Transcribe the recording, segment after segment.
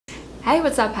Hey,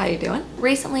 what's up? How you doing?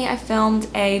 Recently I filmed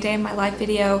a day in my life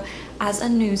video as a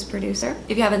news producer.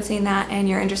 If you haven't seen that and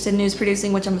you're interested in news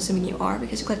producing, which I'm assuming you are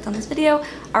because you clicked on this video,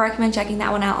 I recommend checking that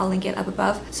one out. I'll link it up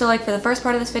above. So like for the first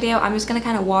part of this video, I'm just gonna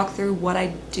kind of walk through what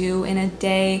I do in a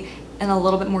day in a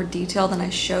little bit more detail than I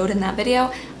showed in that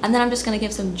video. And then I'm just gonna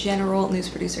give some general news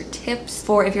producer tips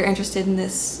for if you're interested in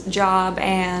this job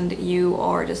and you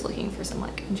are just looking for some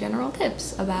like general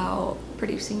tips about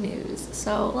producing news.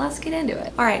 So let's get into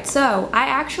it. All right, so I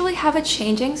actually have a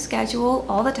changing schedule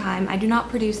all the time. I do not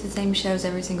produce the same shows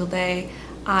every single day.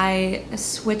 I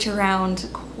switch around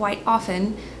quite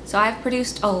often. So I've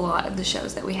produced a lot of the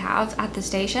shows that we have at the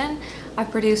station.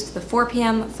 I've produced the 4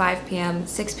 p.m., 5 p.m.,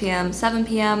 6 p.m., 7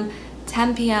 p.m.,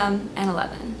 10 p.m. and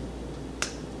 11,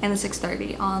 and the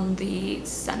 6:30 on the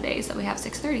Sundays that we have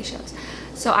 6:30 shows.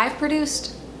 So I've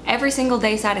produced every single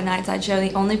day, side and night side show.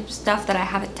 The only stuff that I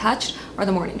haven't touched are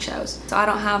the morning shows. So I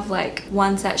don't have like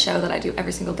one set show that I do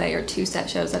every single day or two set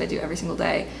shows that I do every single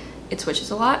day. It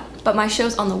switches a lot, but my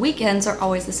shows on the weekends are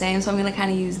always the same, so I'm gonna kind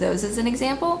of use those as an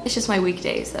example. It's just my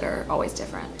weekdays that are always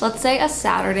different. Let's say a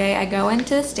Saturday, I go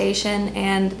into the station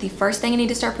and the first thing I need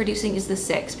to start producing is the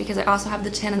 6, because I also have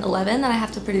the 10 and 11 that I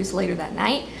have to produce later that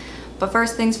night. But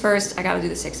first things first, I gotta do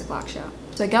the 6 o'clock show.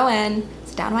 So I go in,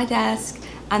 sit down at my desk,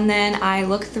 and then I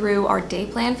look through our day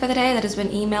plan for the day that has been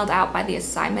emailed out by the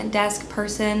assignment desk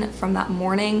person from that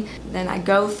morning. Then I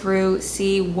go through,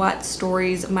 see what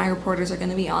stories my reporters are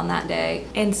gonna be on that day,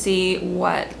 and see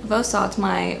what VOSOTs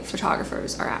my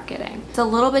photographers are out getting. It's a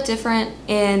little bit different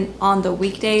on the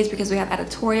weekdays because we have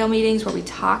editorial meetings where we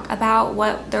talk about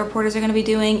what the reporters are gonna be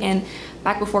doing, and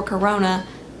back before Corona,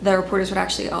 the reporters would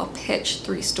actually all pitch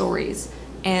 3 stories,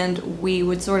 and we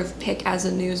would sort of pick as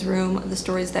a newsroom the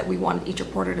stories that we wanted each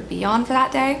reporter to be on for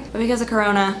that day. But because of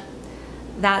Corona,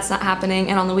 that's not happening,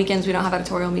 and on the weekends we don't have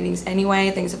editorial meetings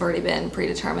anyway. Things have already been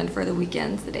predetermined for the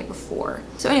weekends the day before.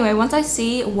 So anyway, once I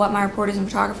see what my reporters and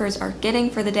photographers are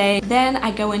getting for the day, then I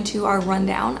go into our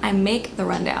rundown. I make the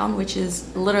rundown, which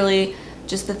is literally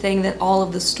just the thing that all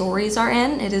of the stories are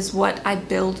in. It is what I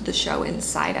build the show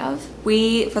inside of.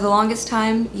 We, for the longest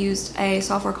time, used a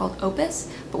software called Opus,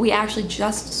 but we actually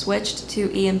just switched to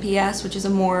EMPS, which is a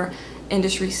more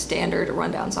industry standard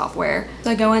rundown software.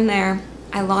 So I go in there,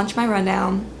 I launch my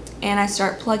rundown, and I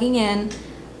start plugging in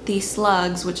the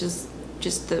slugs, which is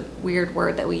just the weird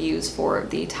word that we use for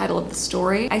the title of the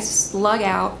story. I slug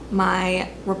out my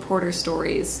reporter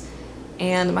stories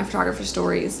and my photographer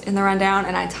stories in the rundown,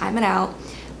 and I time it out.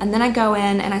 And then I go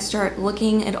in and I start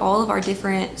looking at all of our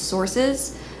different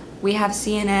sources. We have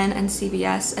CNN and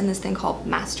CBS and this thing called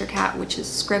Mastercat, which is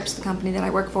Scripps, the company that I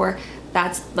work for.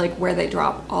 That's like where they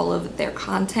drop all of their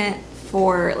content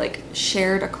for like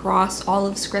shared across all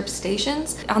of Scripps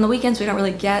stations. On the weekends, we don't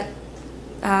really get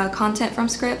content from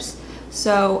Scripps,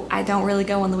 so I don't really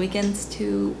go on the weekends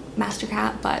to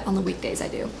Mastercat, but on the weekdays I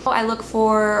do. I look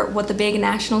for what the big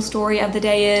national story of the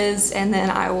day is, and then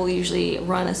I will usually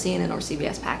run a CNN or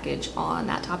CBS package on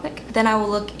that topic. Then I will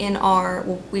look in our,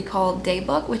 what we call day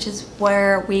book, which is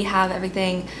where we have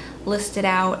everything listed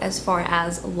out as far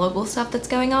as local stuff that's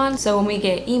going on. So when we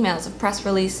get emails of press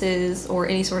releases or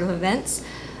any sort of events,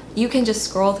 you can just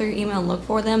scroll through your email and look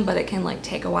for them, but it can like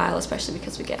take a while, especially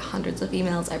because we get hundreds of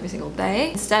emails every single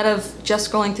day. Instead of just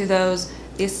scrolling through those,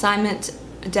 the assignment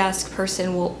desk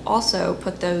person will also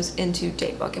put those into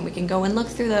Datebook, and we can go and look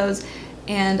through those,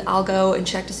 and I'll go and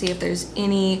check to see if there's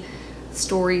any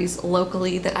stories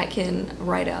locally that I can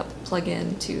write up, plug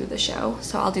into the show.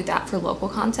 So I'll do that for local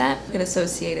content. Get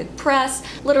Associated Press,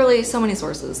 literally so many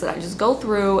sources that I just go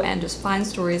through and just find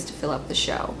stories to fill up the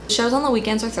show. The shows on the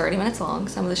weekends are 30 minutes long.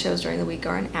 Some of the shows during the week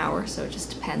are an hour, so it just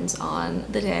depends on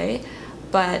the day.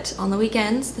 But on the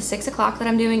weekends, the 6 o'clock that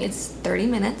I'm doing, it's 30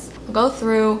 minutes. I'll go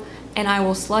through and I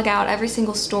will slug out every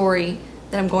single story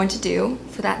that I'm going to do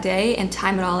for that day and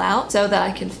time it all out so that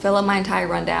I can fill up my entire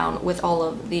rundown with all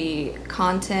of the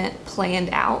content planned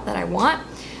out that I want.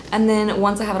 And then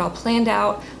once I have it all planned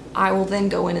out, I will then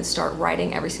go in and start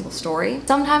writing every single story.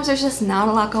 Sometimes there's just not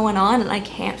a lot going on and I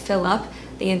can't fill up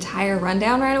the entire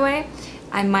rundown right away.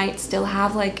 I might still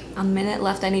have like a minute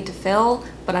left I need to fill,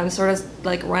 but I'm sort of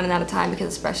like running out of time because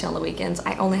especially on the weekends,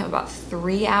 I only have about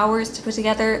 3 hours to put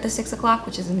together the 6 o'clock,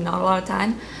 which is not a lot of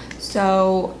time.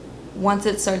 So once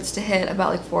it starts to hit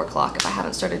about like 4 o'clock, if I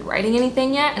haven't started writing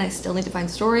anything yet and I still need to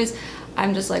find stories,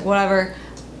 I'm just like, whatever.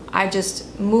 I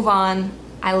just move on,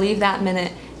 I leave that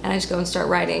minute, and I just go and start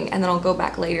writing, and then I'll go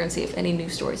back later and see if any new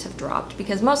stories have dropped,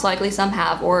 because most likely some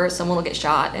have, or someone will get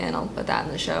shot and I'll put that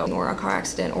in the show, or a car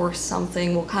accident or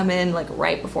something will come in like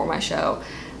right before my show.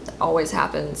 That always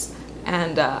happens,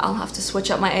 and I'll have to switch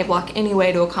up my A block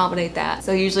anyway to accommodate that.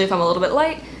 So usually if I'm a little bit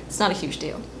late, It's not a huge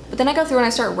deal. But then I go through and I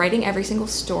start writing every single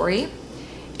story.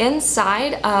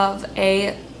 Inside of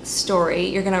a story,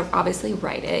 you're gonna obviously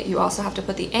write it. You also have to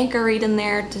put the anchor read in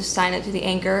there to sign it to the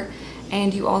anchor.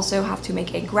 And you also have to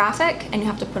make a graphic, and you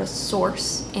have to put a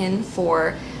source in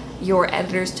for your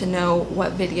editors to know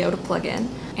what video to plug in.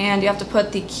 And you have to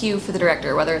put the cue for the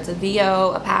director, whether it's a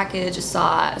VO, a package, a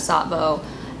SOT, a SOTVO,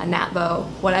 a NATVO,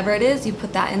 whatever it is, you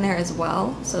put that in there as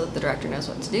well so that the director knows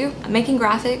what to do. Making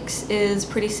graphics is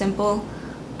pretty simple,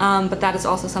 but that is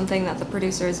also something that the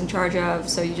producer is in charge of,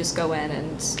 so you just go in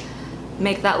and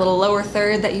make that little lower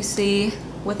third that you see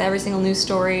with every single news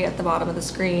story at the bottom of the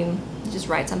screen. You just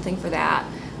write something for that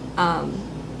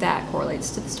that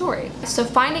correlates to the story. So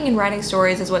finding and writing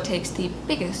stories is what takes the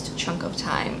biggest chunk of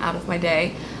time out of my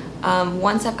day.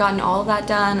 Once I've gotten all of that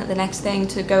done, the next thing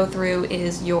to go through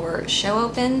is your show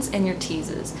opens and your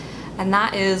teases. And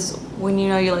that is when, you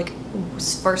know, you like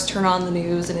first turn on the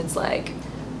news and it's like,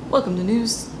 welcome to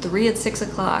news 3 at 6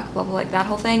 o'clock, blah, blah, like that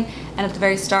whole thing. And at the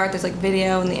very start, there's like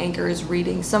video and the anchor is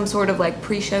reading some sort of like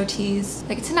pre-show tease.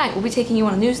 Like, tonight we'll be taking you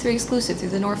on a News 3 exclusive through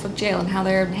the Norfolk jail and how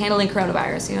they're handling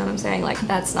coronavirus, you know what I'm saying? Like,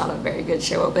 that's not a very good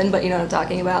show open, but you know what I'm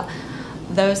talking about.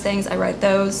 Those things, I write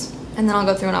those. And then I'll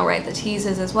go through and I'll write the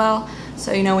teases as well.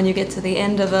 So, you know, when you get to the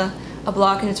end of a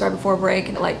block and it's right before break,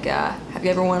 and like, have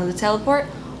you ever wanted to teleport?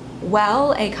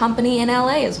 Well, a company in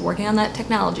LA is working on that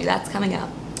technology. That's coming up.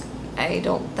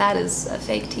 That is a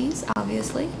fake tease,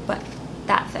 obviously, but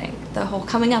that thing, the whole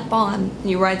coming up on,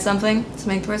 you write something to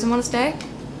make the person want to stay.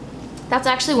 That's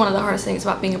actually one of the hardest things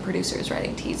about being a producer, is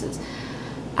writing teases.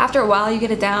 After a while, you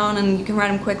get it down and you can write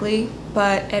them quickly,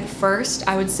 but at first,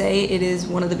 I would say it is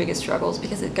one of the biggest struggles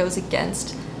because it goes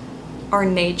against our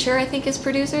nature, I think, as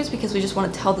producers, because we just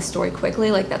want to tell the story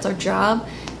quickly, like that's our job,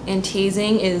 and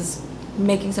teasing is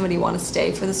making somebody want to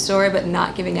stay for the story but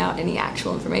not giving out any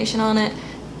actual information on it.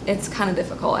 It's kind of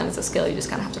difficult, and it's a skill you just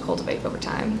kind of have to cultivate over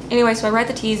time. Anyway, so I write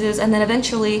the teases, and then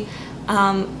eventually,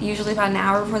 usually about an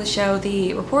hour before the show,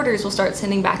 the reporters will start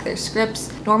sending back their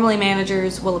scripts. Normally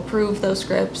managers will approve those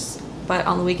scripts, but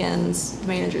on the weekends, the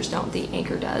managers don't, the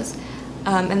anchor does.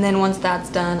 And then once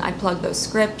that's done, I plug those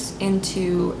scripts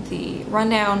into the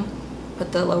rundown,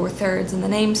 put the lower thirds and the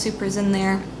name supers in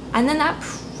there. And then that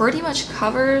pretty much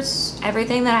covers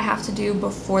everything that I have to do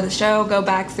before the show. Go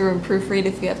back through and proofread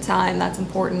if you have time, that's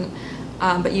important.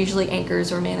 But usually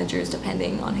anchors or managers,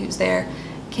 depending on who's there,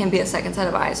 can be a second set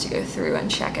of eyes to go through and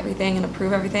check everything and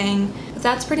approve everything. But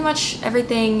that's pretty much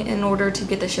everything in order to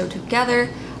get the show together.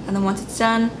 And then once it's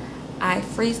done, I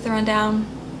freeze the rundown,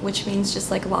 which means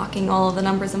just like locking all of the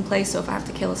numbers in place. So if I have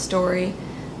to kill a story,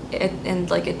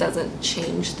 it doesn't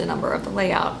change the number of the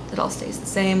layout, it all stays the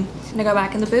same. And I go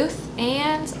back in the booth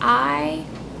and I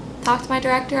talk to my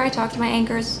director, I talk to my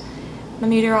anchors, my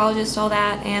meteorologist, all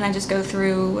that, and I just go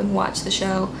through and watch the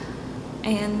show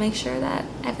and make sure that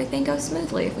everything goes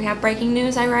smoothly. If we have breaking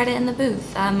news, I write it in the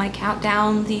booth. I count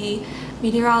down the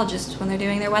meteorologist when they're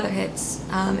doing their weather hits.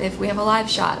 If we have a live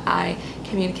shot, I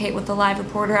communicate with the live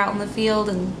reporter out in the field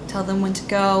and tell them when to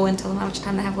go and tell them how much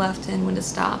time they have left and when to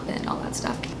stop and all that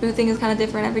stuff. Boothing is kind of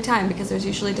different every time because there's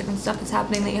usually different stuff that's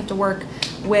happening that you have to work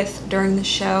with during the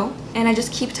show, and I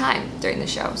just keep time during the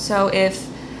show. So if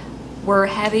we're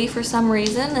heavy for some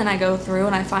reason, then I go through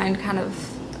and I find kind of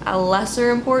a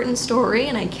lesser important story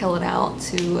and I kill it out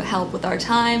to help with our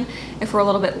time. If we're a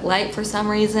little bit light for some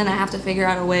reason, I have to figure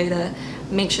out a way to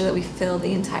make sure that we fill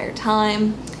the entire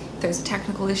time. If there's a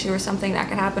technical issue or something that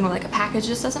could happen where like a package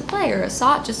just doesn't play or a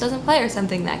SOT just doesn't play or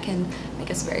something, that can make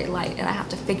us very light, and I have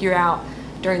to figure out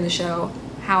during the show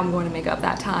how I'm going to make up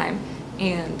that time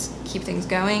and keep things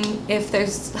going. If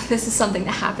this is something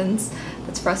that happens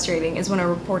that's frustrating, is when a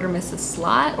reporter misses a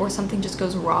slot or something just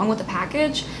goes wrong with the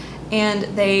package and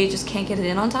they just can't get it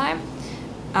in on time.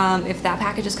 If that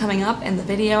package is coming up and the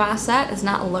video asset is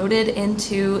not loaded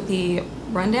into the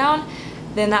rundown,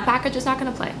 then that package is not going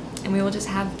to play and we will just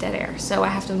have dead air. So I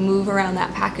have to move around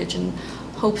that package in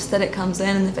hopes that it comes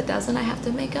in, and if it doesn't, I have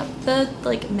to make up the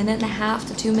like 1.5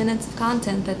 to 2 minutes of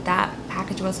content that that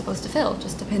package was supposed to fill,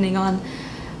 just depending on,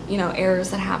 you know, errors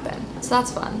that happen. So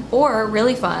that's fun. Or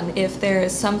really fun if there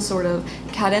is some sort of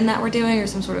cut-in that we're doing or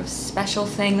some sort of special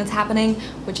thing that's happening,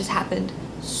 which has happened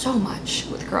so much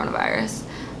with coronavirus.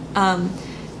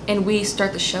 And we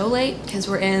start the show late because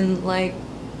we're in like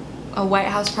a White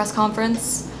House press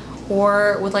conference,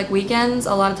 or with like weekends,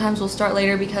 a lot of times we'll start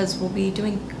later because we'll be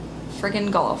doing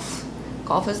friggin' golf.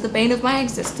 Golf is the bane of my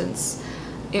existence.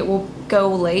 It will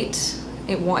go late.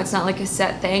 It's not like a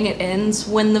set thing. It ends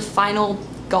when the final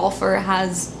golfer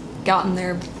has gotten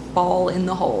their ball in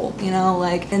the hole, you know,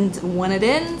 like, and when it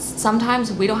ends,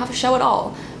 sometimes we don't have a show at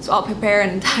all So I'll prepare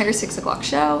an entire 6 o'clock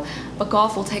show, but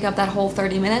golf will take up that whole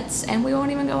 30 minutes and we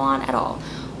won't even go on at all.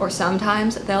 Or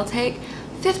sometimes they'll take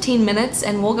 15 minutes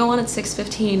and we'll go on at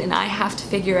 6:15, and I have to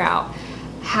figure out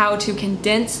how to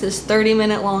condense this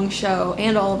 30-minute long show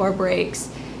and all of our breaks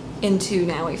into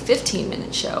now a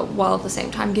 15-minute show, while at the same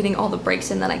time getting all the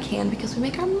breaks in that I can, because we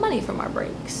make our money from our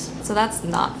breaks. So that's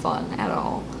not fun at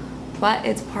all, but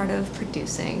it's part of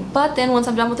producing. But then once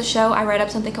I'm done with the show, I write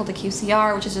up something called the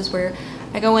QCR, which is just where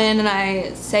I go in and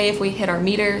I say if we hit our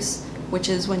meters, which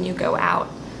is when you go out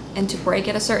and to break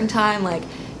at a certain time. Like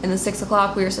in the 6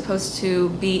 o'clock, we were supposed to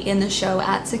be in the show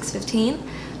at 6:15.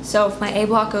 So if my A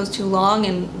block goes too long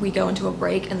and we go into a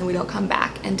break and then we don't come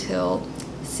back until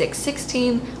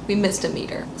 6:16, we missed a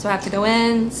meter. So I have to go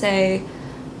in, say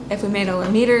if we made all our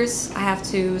meters, I have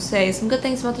to say some good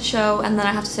things about the show, and then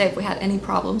I have to say if we had any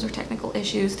problems or technical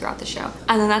issues throughout the show.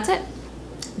 And then that's it.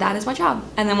 That is my job.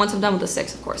 And then once I'm done with the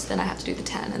 6, of course, then I have to do the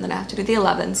 10, and then I have to do the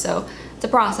 11. So it's a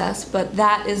process, but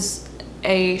that is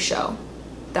a show.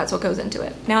 That's what goes into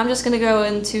it. Now I'm just gonna go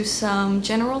into some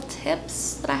general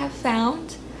tips that I have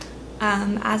found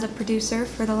as a producer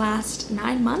for the last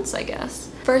 9 months, I guess.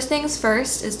 First things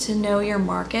first is to know your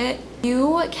market.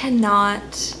 You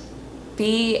cannot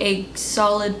be a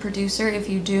solid producer if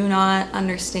you do not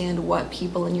understand what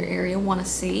people in your area want to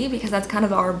see, because that's kind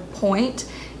of our point,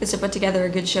 is to put together a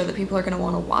good show that people are going to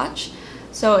want to watch.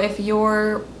 So if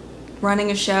you're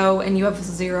running a show and you have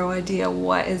zero idea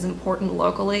what is important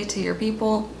locally to your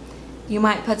people, you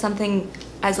might put something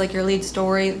as like your lead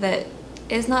story that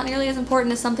is not nearly as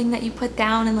important as something that you put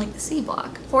down in like the C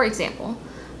block. For example,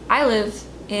 I live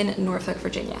in Norfolk,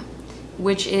 Virginia,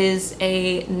 which is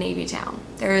a Navy town.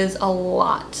 There is a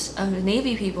lot of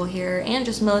Navy people here, and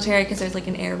just military, because there's like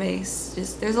an air base.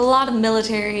 There's a lot of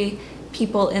military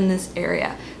people in this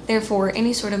area. Therefore,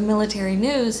 any sort of military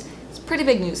news is pretty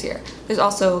big news here. There's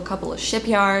also a couple of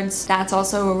shipyards. That's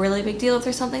also a really big deal if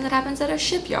there's something that happens at a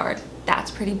shipyard.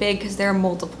 That's pretty big because there are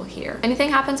multiple here. If anything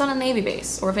happens on a Navy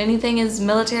base, or if anything is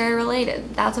military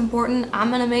related, that's important.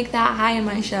 I'm gonna make that high in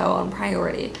my show on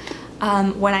priority.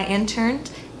 When I interned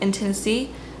in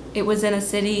Tennessee, it was in a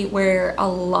city where a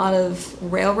lot of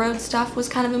railroad stuff was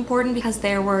kind of important, because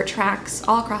there were tracks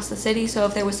all across the city. So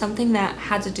if there was something that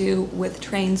had to do with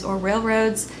trains or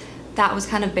railroads, that was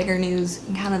kind of bigger news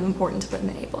and kind of important to put in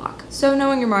the A block. So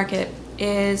knowing your market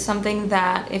is something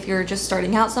that if you're just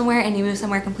starting out somewhere and you move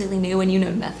somewhere completely new and you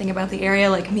know nothing about the area,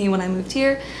 like me when I moved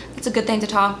here, it's a good thing to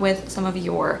talk with some of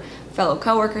your fellow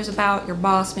coworkers about, your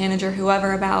boss, manager,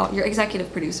 whoever about. Your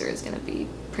executive producer is going to be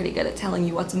pretty good at telling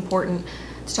you what's important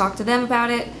to talk to them about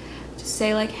it. Just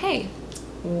say like, hey,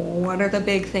 what are the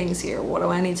big things here? What do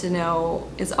I need to know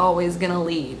is always going to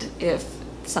lead if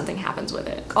something happens with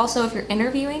it. Also, if you're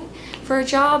interviewing for a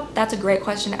job, that's a great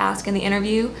question to ask in the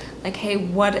interview. Like, hey,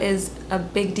 what is a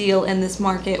big deal in this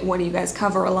market? What do you guys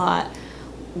cover a lot?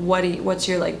 What's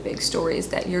your like big stories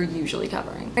that you're usually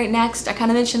covering? Right, next, I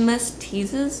kind of mentioned this,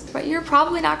 teases, but you're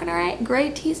probably not gonna write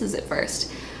great teases at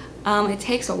first. It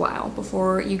takes a while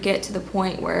before you get to the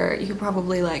point where you could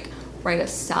probably like write a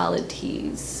solid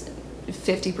tease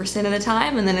 50% of the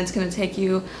time, and then it's gonna take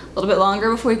you a little bit longer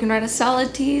before you can write a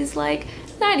solid tease like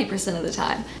 90% of the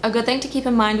time. A good thing to keep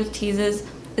in mind with teases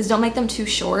is don't make them too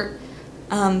short,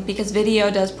 because video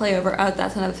does play over. Oh,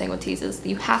 that's another thing with teases.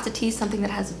 You have to tease something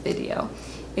that has video.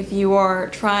 If you are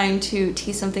trying to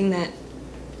tease something that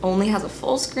only has a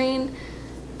full screen,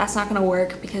 that's not gonna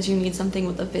work, because you need something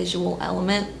with a visual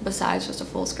element besides just a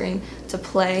full screen to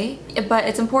play. But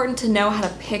it's important to know how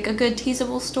to pick a good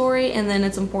teasable story, and then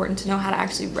it's important to know how to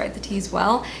actually write the tease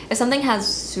well. If something has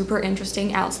super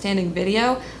interesting, outstanding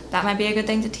video, that might be a good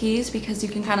thing to tease, because you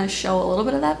can kind of show a little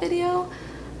bit of that video,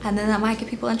 and then that might get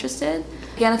people interested.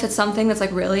 Again, if it's something that's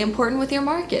like really important with your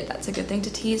market, that's a good thing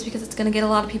to tease, because it's gonna get a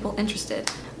lot of people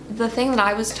interested. The thing that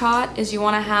I was taught is you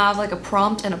wanna have like a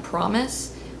prompt and a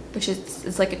promise, which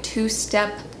is like a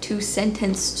two-step,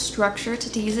 two-sentence structure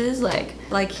to teases. Like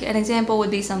an example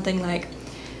would be something like,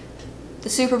 the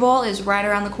Super Bowl is right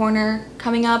around the corner.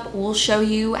 Coming up, we'll show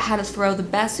you how to throw the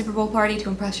best Super Bowl party to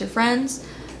impress your friends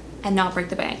and not break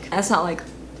the bank. That's not like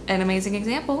an amazing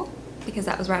example, because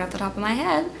that was right off the top of my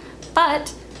head,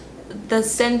 but the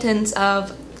sentence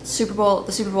of the Super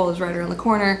Bowl is right around the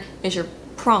corner is your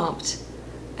prompt,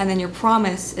 and then your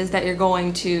promise is that you're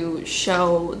going to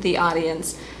show the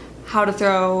audience how to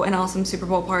throw an awesome Super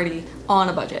Bowl party on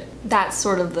a budget. That's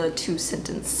sort of the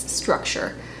two-sentence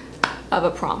structure of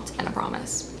a prompt and a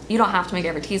promise. You don't have to make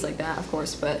every tease like that, of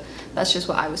course, but that's just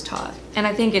what I was taught. And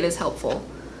I think it is helpful,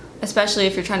 especially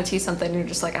if you're trying to tease something and you're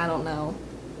just like, I don't know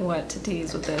what to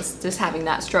tease with this. Just having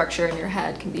that structure in your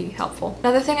head can be helpful.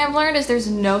 Another thing I've learned is there's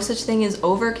no such thing as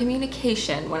over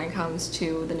communication when it comes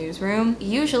to the newsroom.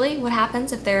 Usually what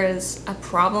happens if there is a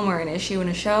problem or an issue in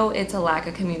a show, it's a lack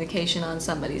of communication on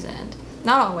somebody's end.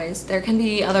 Not always. There can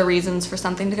be other reasons for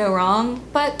something to go wrong,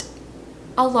 but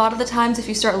a lot of the times if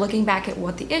you start looking back at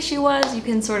what the issue was, you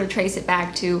can sort of trace it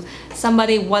back to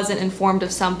somebody wasn't informed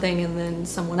of something and then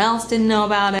someone else didn't know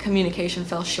about it. Communication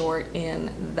fell short and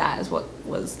that is what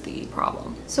was the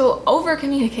problem. So over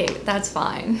communicate, that's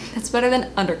fine. That's better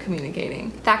than under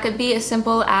communicating. That could be as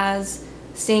simple as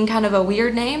seeing kind of a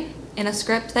weird name in a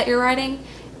script that you're writing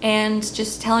and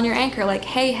just telling your anchor like,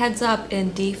 hey, heads up,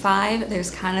 in D5 there's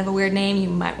kind of a weird name, you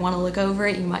might want to look over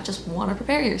it, you might just want to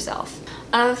prepare yourself.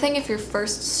 Another thing, if you're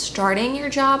first starting your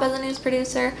job as a news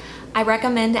producer, I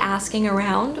recommend asking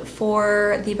around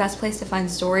for the best place to find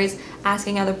stories,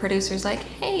 asking other producers like,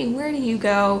 hey, where do you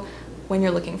go when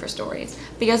you're looking for stories?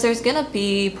 Because there's gonna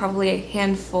be probably a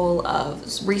handful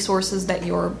of resources that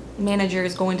your manager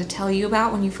is going to tell you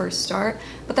about when you first start,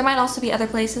 but there might also be other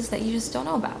places that you just don't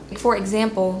know about. For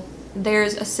example,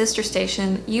 there's a sister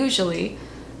station usually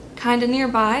kind of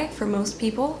nearby for most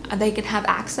people. They can have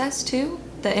access to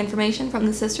the information from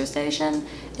the sister station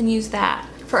and use that.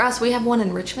 For us, we have one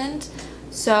in Richmond,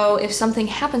 so if something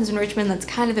happens in Richmond that's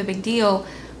kind of a big deal,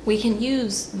 we can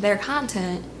use their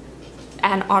content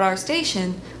and on our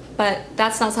station, but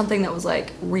that's not something that was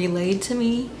like relayed to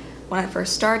me when I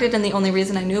first started, and the only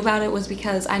reason I knew about it was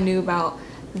because I knew about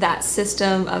that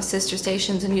system of sister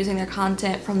stations and using their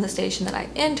content from the station that I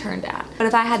interned at. But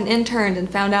if I hadn't interned and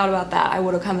found out about that, I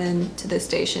would have come into this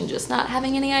station just not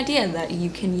having any idea that you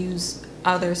can use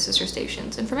other sister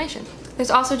stations information. There's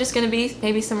also just going to be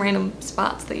maybe some random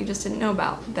spots that you just didn't know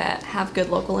about that have good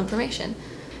local information.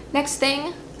 Next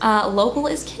thing, local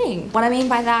is king. What I mean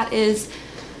by that is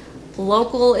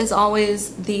local is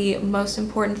always the most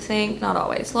important thing. Not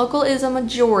always. Local is a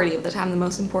majority of the time the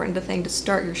most important thing to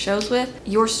start your shows with.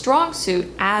 Your strong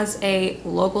suit as a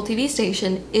local TV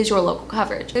station is your local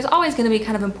coverage. There's always going to be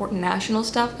kind of important national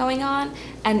stuff going on,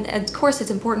 and of course it's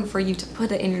important for you to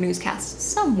put it in your newscast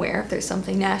somewhere if there's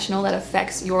something national that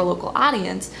affects your local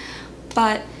audience.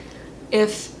 But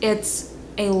if it's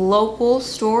a local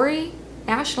story,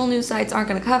 national news sites aren't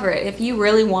going to cover it. If you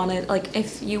really wanted, like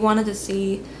if you wanted to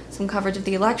see some coverage of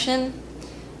the election,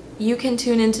 you can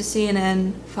tune into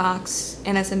CNN, Fox,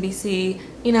 MSNBC,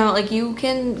 you know, like you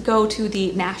can go to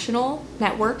the national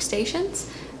network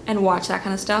stations and watch that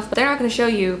kind of stuff, but they're not going to show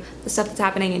you the stuff that's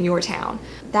happening in your town.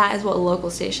 That is what local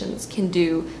stations can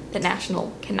do that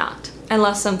national cannot,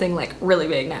 unless something like really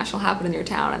big national happened in your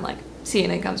town and like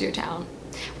CNN comes to your town,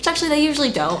 which actually they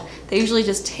usually don't. They usually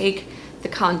just take the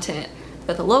content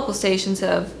that the local stations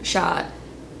have shot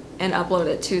and upload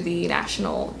it to the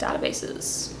national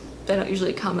databases. They don't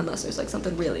usually come unless there's like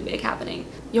something really big happening.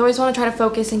 You always want to try to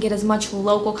focus and get as much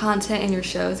local content in your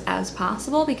shows as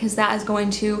possible, because that is going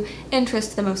to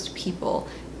interest the most people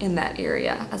in that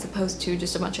area as opposed to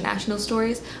just a bunch of national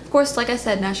stories. Of course, like I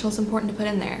said, national is important to put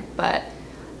in there, but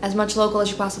as much local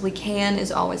as you possibly can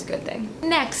is always a good thing.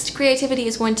 Next, creativity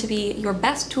is going to be your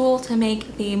best tool to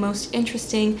make the most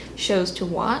interesting shows to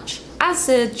watch. As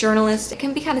a journalist, it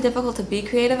can be kind of difficult to be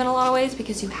creative in a lot of ways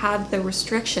because you have the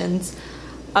restrictions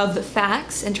of the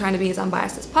facts and trying to be as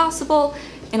unbiased as possible,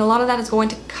 and a lot of that is going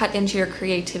to cut into your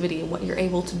creativity and what you're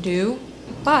able to do.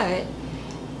 But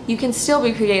you can still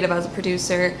be creative as a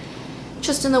producer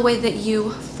just in the way that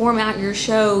you format your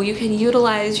show. You can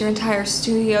utilize your entire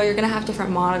studio. You're gonna have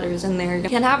different monitors in there. You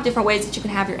can have different ways that you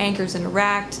can have your anchors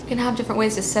interact. You can have different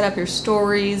ways to set up your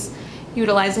stories,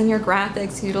 utilizing your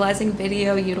graphics, utilizing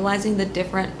video, utilizing the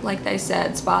different, like I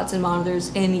said, spots and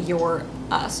monitors in your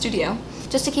studio,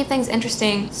 just to keep things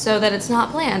interesting so that it's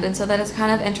not bland and so that it's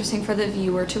kind of interesting for the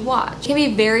viewer to watch. It can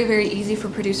be very, very easy for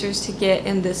producers to get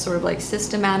in this sort of like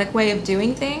systematic way of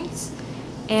doing things,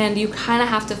 and you kind of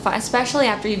have to fight, especially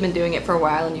after you've been doing it for a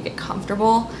while and you get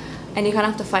comfortable, and you kind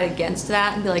of have to fight against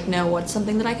that and be like, no, what's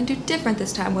something that I can do different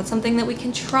this time? What's something that we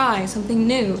can try, something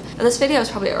new? Now, this video is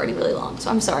probably already really long, so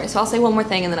I'm sorry. So I'll say one more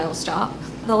thing and then I will stop.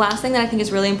 The last thing that I think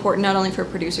is really important, not only for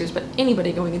producers, but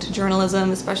anybody going into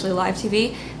journalism, especially live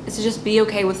TV, is to just be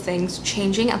okay with things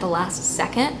changing at the last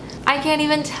second. I can't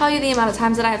even tell you the amount of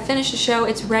times that I have finished a show,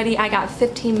 it's ready, I got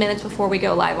 15 minutes before we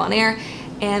go live on air,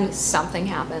 and something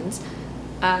happens.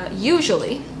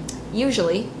 Usually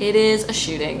it is a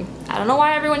shooting. I don't know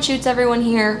why everyone shoots everyone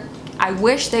here. I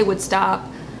wish they would stop,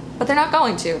 but they're not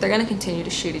going to. They're gonna continue to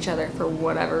shoot each other for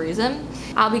whatever reason.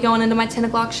 I'll be going into my 10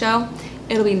 o'clock show.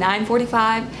 It'll be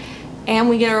 9:45 and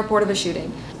we get a report of a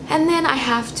shooting. And then I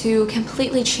have to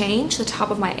completely change the top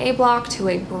of my A block to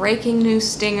a breaking news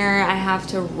stinger. I have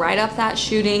to write up that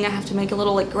shooting. I have to make a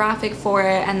little like graphic for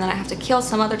it, and then I have to kill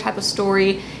some other type of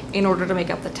story in order to make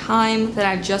up the time that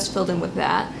I just filled in with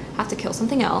that. I have to kill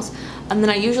something else, and then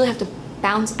I usually have to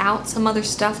bounce out some other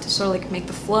stuff to sort of like make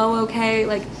the flow okay.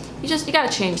 Like you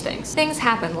gotta change things. Things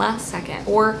happen last second,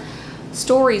 or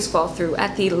stories fall through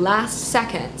at the last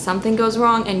second. Something goes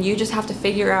wrong and you just have to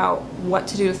figure out what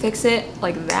to do to fix it,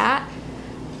 like that.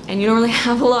 And you don't really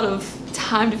have a lot of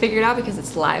time to figure it out because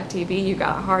it's live TV. You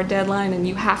got a hard deadline and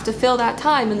you have to fill that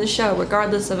time in the show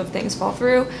regardless of if things fall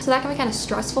through. So that can be kind of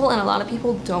stressful, and a lot of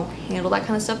people don't handle that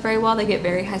kind of stuff very well. They get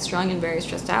very high strung and very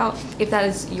stressed out. If that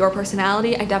is your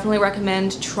personality, I definitely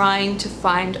recommend trying to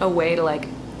find a way to like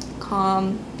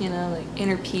calm, you know, like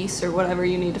inner peace or whatever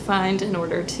you need to find in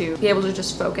order to be able to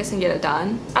just focus and get it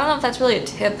done. I don't know if that's really a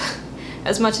tip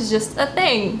as much as just a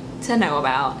thing to know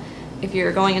about. If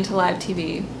you're going into live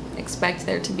TV, expect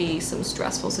there to be some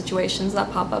stressful situations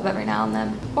that pop up every now and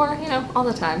then, or you know, all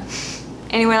the time.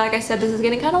 Anyway, like I said, this is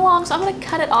getting kind of long, so I'm gonna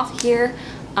cut it off here.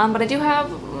 But I do have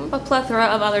a plethora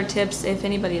of other tips. If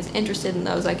anybody is interested in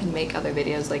those, I can make other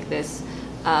videos like this.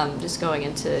 Just going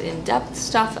into in-depth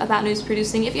stuff about news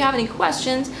producing. If you have any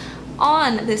questions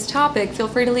on this topic, feel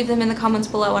free to leave them in the comments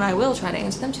below and I will try to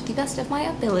answer them to the best of my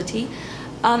ability.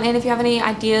 And if you have any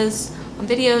ideas on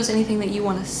videos, anything that you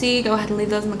want to see, go ahead and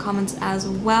leave those in the comments as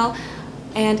well.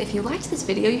 And if you liked this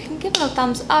video, you can give it a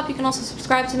thumbs up. You can also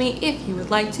subscribe to me if you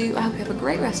would like to. I hope you have a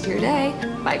great rest of your day.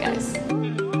 Bye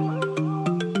guys.